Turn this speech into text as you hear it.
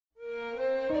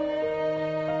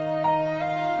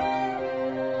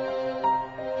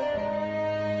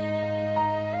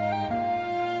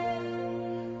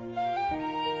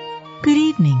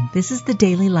evening. This is the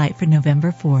Daily Light for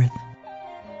November 4th.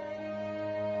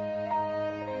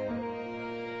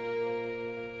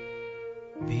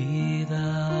 Be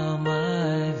thou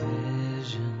my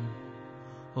vision,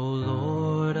 O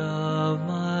Lord of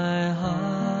my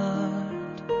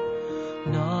heart,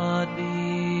 not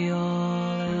be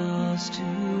all else to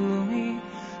me,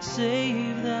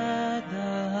 save that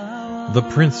thou art. The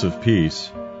Prince of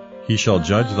Peace, he shall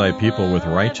judge thy people with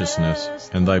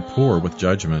righteousness, and thy poor with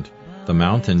judgment. The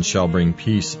mountains shall bring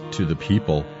peace to the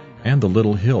people, and the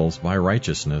little hills by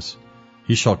righteousness.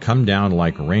 He shall come down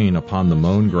like rain upon the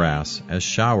mown grass, as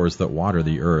showers that water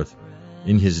the earth.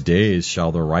 In his days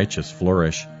shall the righteous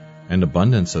flourish, and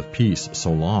abundance of peace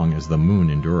so long as the moon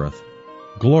endureth.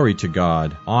 Glory to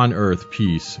God, on earth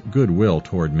peace, good will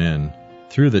toward men.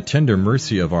 Through the tender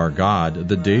mercy of our God,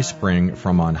 the dayspring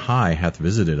from on high hath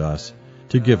visited us,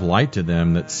 to give light to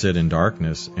them that sit in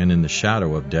darkness and in the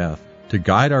shadow of death, to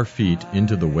guide our feet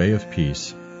into the way of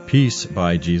peace. Peace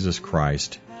by Jesus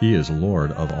Christ, he is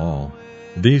Lord of all.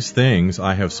 These things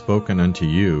I have spoken unto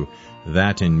you,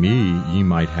 that in me ye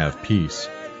might have peace.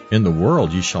 In the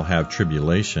world ye shall have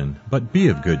tribulation, but be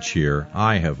of good cheer,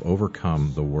 I have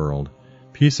overcome the world.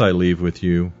 Peace I leave with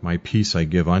you, my peace I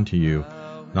give unto you.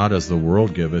 Not as the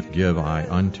world giveth, give I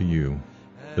unto you.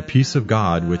 The peace of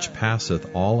God, which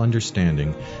passeth all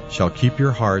understanding, shall keep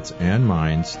your hearts and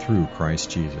minds through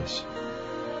Christ Jesus.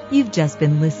 You've just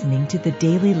been listening to the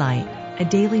Daily Light, a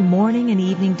daily morning and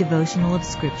evening devotional of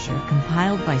Scripture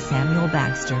compiled by Samuel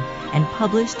Bagster and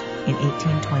published in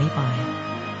 1825.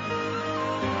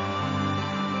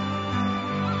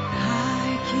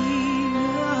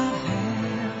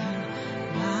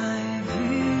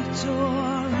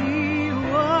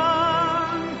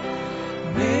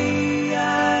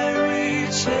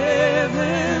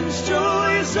 Heaven's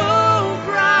joy so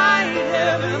bright,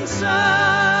 heaven's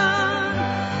sun,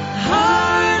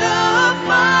 heart of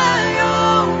my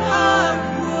own heart,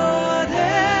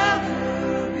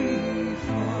 whatever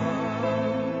befall,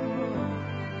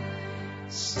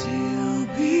 still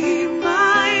be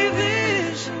my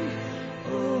vision,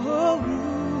 O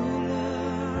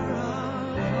ruler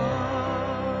of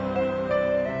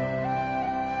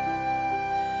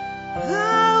all.